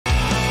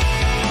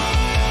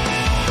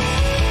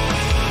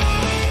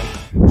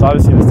So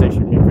obviously the stakes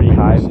are going to be pretty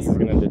high, and this is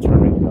going to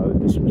determine, the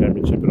district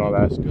championship and all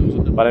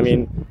that. But I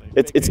mean,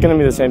 it's going to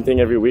be the same thing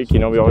every week.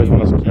 We always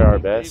want to prepare our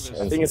best.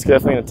 And I think it's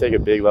definitely going to take a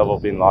big level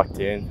of being locked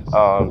in,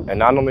 and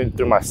not only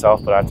through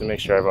myself, but I have to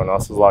make sure everyone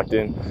else is locked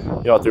in.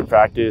 Through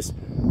practice,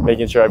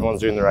 making sure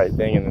everyone's doing the right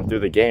thing, and then through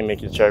the game,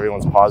 making sure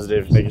everyone's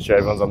positive, making sure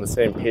everyone's on the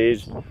same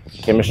page,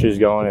 chemistry's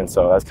going, and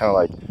so that's kind of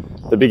like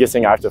the biggest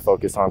thing I have to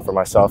focus on for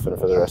myself and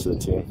for the rest of the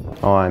team.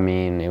 Oh, I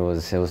mean, it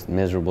was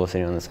miserable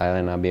sitting on the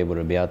sideline, not be able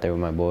to be out there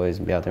with my boys,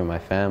 be out there with my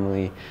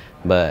family.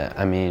 But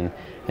I mean,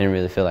 I didn't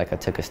really feel like I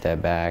took a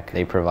step back.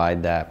 They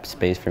provide that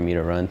space for me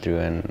to run through,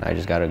 and I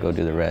just got to go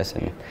do the rest.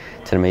 And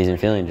it's an amazing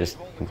feeling just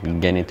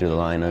getting through the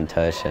line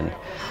untouched and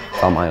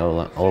found my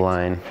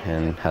O-line,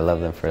 and I love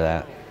them for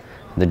that.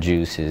 The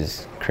juice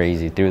is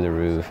crazy through the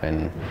roof,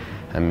 and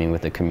I mean,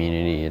 with the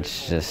community,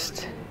 that's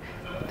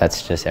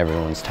just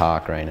everyone's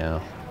talk right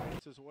now.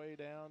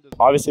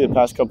 Obviously, the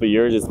past couple of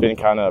years, it's been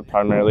kind of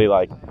primarily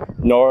like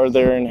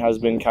Northern has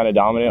been kind of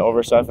dominant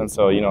over stuff, and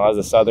so as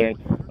a Southern,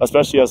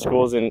 especially as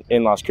schools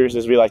in Las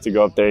Cruces, we like to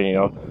go up there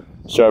and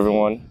show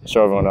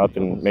everyone up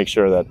and make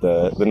sure that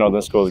the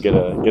Northern schools get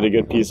a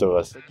good piece of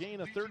us. A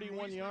gain of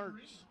 31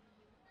 yards.